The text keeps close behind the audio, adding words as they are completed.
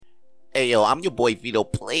Hey yo, I'm your boy Vito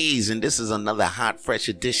Plays, and this is another hot, fresh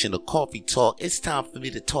edition of Coffee Talk. It's time for me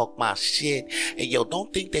to talk my shit. And yo,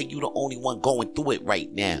 don't think that you the only one going through it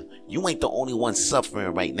right now. You ain't the only one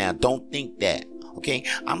suffering right now. Don't think that. Okay,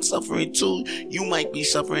 I'm suffering too. You might be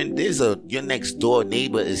suffering. Your next door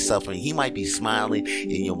neighbor is suffering. He might be smiling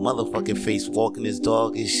in your motherfucking face, walking his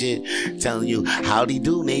dog and shit, telling you, howdy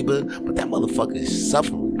do, neighbor. But that motherfucker is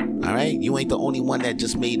suffering. All right, you ain't the only one that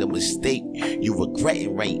just made a mistake you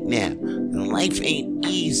regretting right now. And life ain't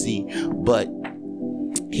easy, but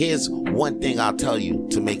here's one thing I'll tell you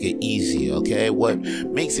to make it easier, okay? What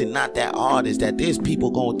makes it not that hard is that there's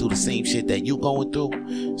people going through the same shit that you going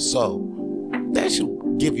through. So that should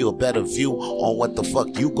give you a better view on what the fuck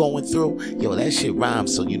you going through. Yo, that shit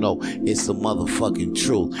rhymes, so you know it's the motherfucking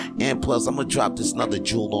truth. And plus, I'm gonna drop this another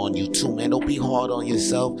jewel on you too, man. Don't be hard on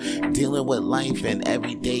yourself. Dealing with life and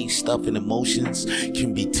everyday stuff and emotions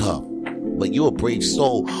can be tough. But you're a brave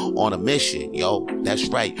soul on a mission, yo. That's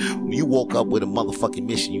right. You woke up with a motherfucking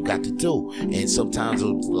mission you got to do. And sometimes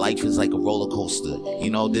life is like a roller coaster.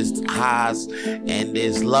 You know, there's highs and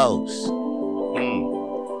there's lows.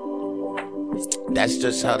 That's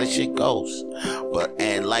just how the shit goes. But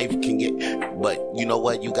you know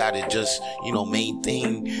what? You gotta just,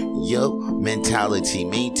 maintain your mentality.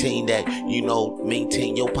 Maintain that,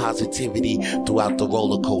 maintain your positivity throughout the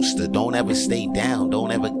roller coaster. Don't ever stay down.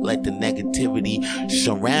 Don't ever let the negativity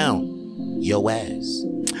surround your ass.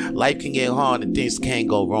 Life can get hard and things can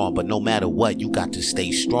go wrong, but no matter what, you got to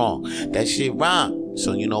stay strong. That shit rhyme.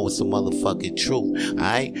 So you know it's a motherfucking truth,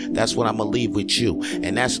 alright? That's what I'm gonna leave with you.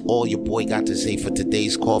 And that's all your boy got to say for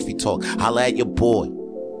today's Coffee Talk. Holla at your boy.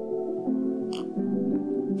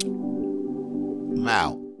 I'm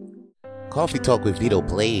out. Coffee Talk with Vito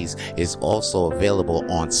Plays is also available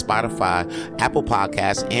on Spotify, Apple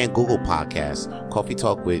Podcasts, and Google Podcasts. Coffee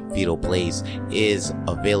Talk with Vito Plays is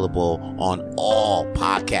available on all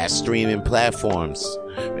podcast streaming platforms.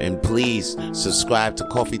 And please subscribe to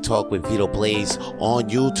Coffee Talk with Vito Plays on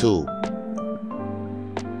YouTube.